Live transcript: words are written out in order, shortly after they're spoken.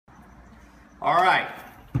All right,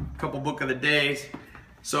 couple book of the days.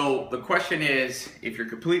 So the question is, if you're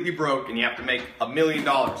completely broke and you have to make $1 million,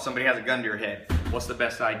 somebody has a gun to your head, what's the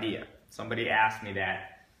best idea? Somebody asked me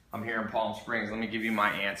that. I'm here in Palm Springs. Let me give you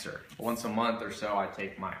my answer. Once a month or so, I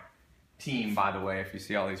take my team, by the way, if you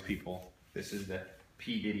see all these people, this is the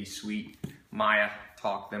P. Diddy suite. Maya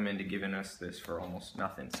talked them into giving us this for almost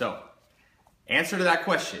nothing. So, answer to that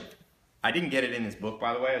question. I didn't get it in this book,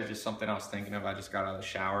 by the way. It was just something I was thinking of. I just got out of the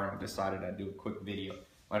shower and I decided I'd do a quick video.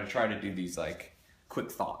 I'm gonna try to do these like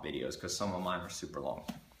quick thought videos because some of mine are super long.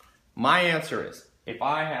 My answer is, if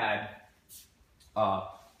I had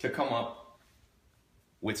to come up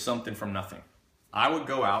with something from nothing, I would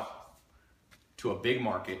go out to a big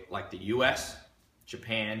market like the US,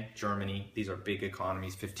 Japan, Germany. These are big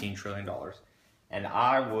economies, $15 trillion. And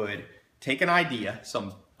I would take an idea,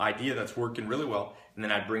 some idea that's working really well, and then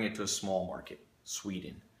I'd bring it to a small market,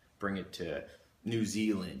 Sweden, bring it to New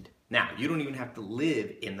Zealand. Now, you don't even have to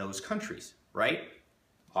live in those countries, right?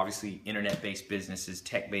 Obviously, internet-based businesses,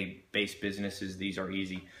 tech-based businesses, these are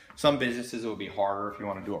easy. Some businesses it would be harder if you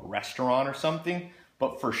want to do a restaurant or something,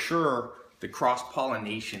 but for sure, the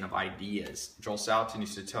cross-pollination of ideas. Joel Salatin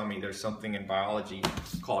used to tell me there's something in biology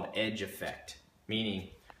called edge effect, meaning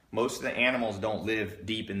most of the animals don't live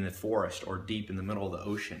deep in the forest or deep in the middle of the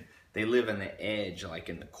ocean. They live in the edge, like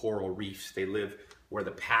in the coral reefs. They live where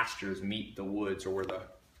the pastures meet the woods, or where the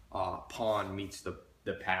pond meets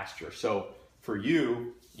the pasture. So for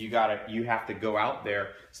you, you have to go out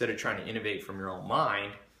there, instead of trying to innovate from your own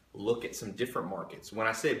mind, look at some different markets. When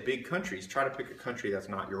I say big countries, try to pick a country that's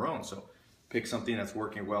not your own. So pick something that's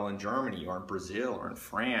working well in Germany or in Brazil or in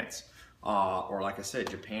France, or like I said,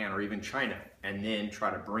 Japan or even China, and then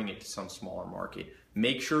try to bring it to some smaller market.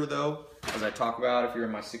 Make sure though, as I talk about, if you're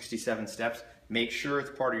in my 67 steps, make sure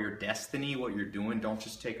it's part of your destiny, what you're doing. Don't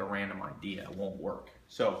just take a random idea, it won't work.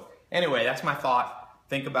 So anyway, that's my thought.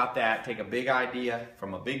 Think about that, take a big idea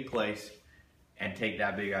from a big place and take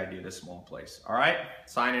that big idea to a small place. All right,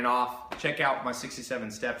 signing off. Check out my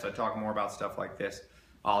 67 steps. I talk more about stuff like this.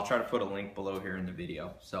 I'll try to put a link below here in the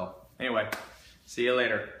video. So anyway, see you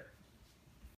later.